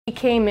He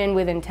came in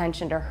with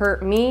intention to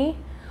hurt me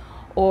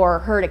or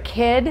hurt a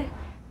kid.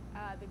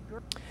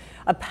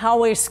 A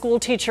Poway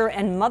school teacher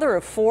and mother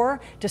of 4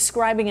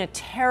 describing a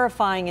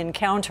terrifying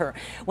encounter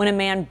when a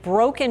man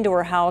broke into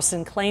her house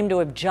and claimed to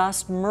have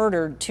just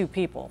murdered 2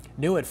 people.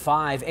 New at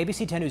 5,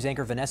 ABC 10 News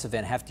anchor Vanessa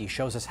Van Hefty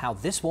shows us how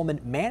this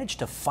woman managed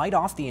to fight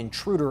off the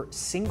intruder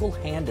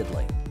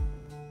single-handedly.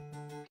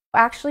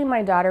 Actually,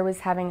 my daughter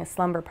was having a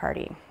slumber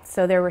party,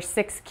 so there were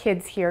 6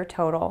 kids here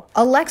total.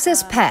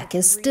 Alexis Peck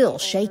is still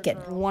shaken.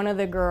 One of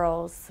the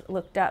girls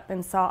looked up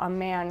and saw a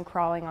man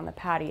crawling on the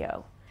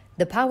patio.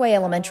 The Poway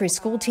elementary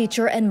school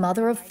teacher and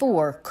mother of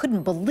 4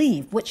 couldn't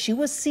believe what she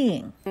was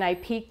seeing. And I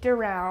peeked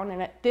around,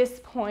 and at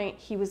this point,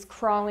 he was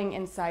crawling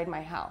inside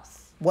my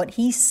house. What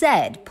he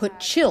said put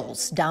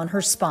chills down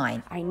her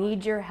spine. I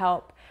need your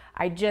help.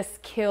 I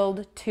just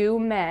killed 2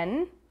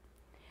 men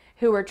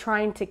who were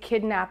trying to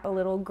kidnap a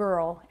little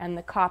girl, and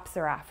the cops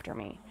are after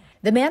me.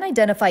 The man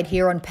identified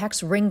here on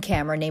Peck's Ring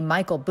camera named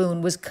Michael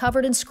Boone was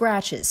covered in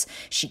scratches.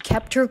 She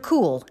kept her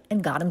cool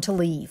and got him to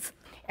leave.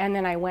 And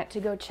then I went to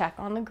go check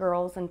on the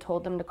girls and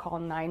told them to call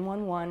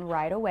 911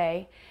 right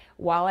away.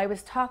 While I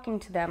was talking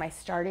to them, I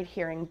started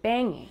hearing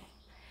banging.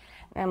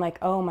 And I'm like,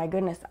 oh my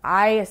goodness,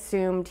 I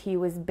assumed he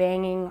was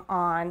banging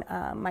on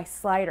my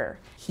slider.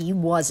 He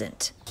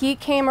wasn't. He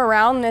came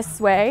around this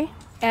way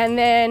and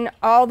then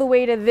all the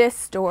way to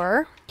this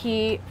door.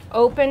 He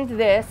opened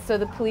this so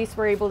the police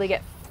were able to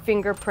get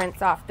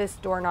fingerprints off this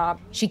doorknob.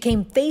 She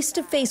came face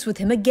to face with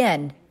him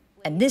again,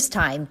 and this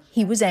time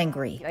he was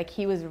angry. Like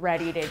he was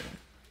ready to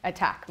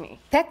attack me.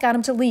 Peck got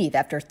him to leave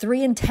after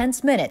 3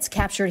 intense minutes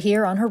captured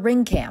here on her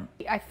Ring cam.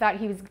 I thought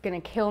he was gonna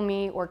kill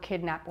me or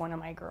kidnap one of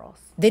my girls.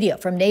 Video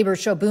from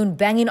neighbors show Boone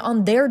banging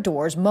on their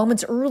doors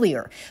moments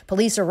earlier.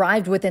 Police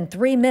arrived within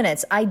 3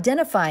 minutes,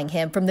 identifying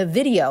him from the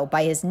video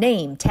by his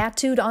name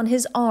tattooed on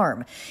his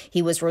arm.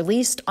 He was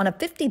released on a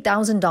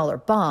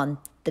 $50,000 bond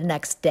the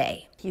next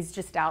day. He's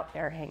just out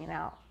there hanging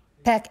out.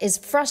 Peck is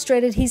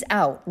frustrated he's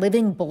out,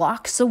 living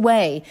blocks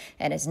away,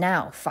 and is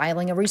now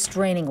filing a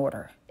restraining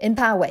order. In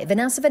Poway,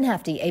 Vanessa Van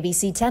Hefty,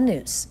 ABC 10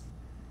 News.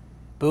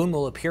 Boone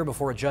will appear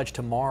before a judge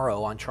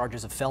tomorrow on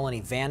charges of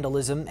felony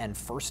vandalism and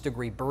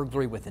first-degree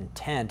burglary with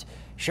intent.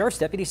 Sheriff's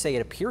deputies say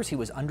it appears he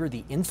was under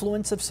the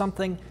influence of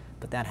something,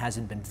 but that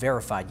hasn't been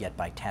verified yet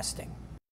by testing.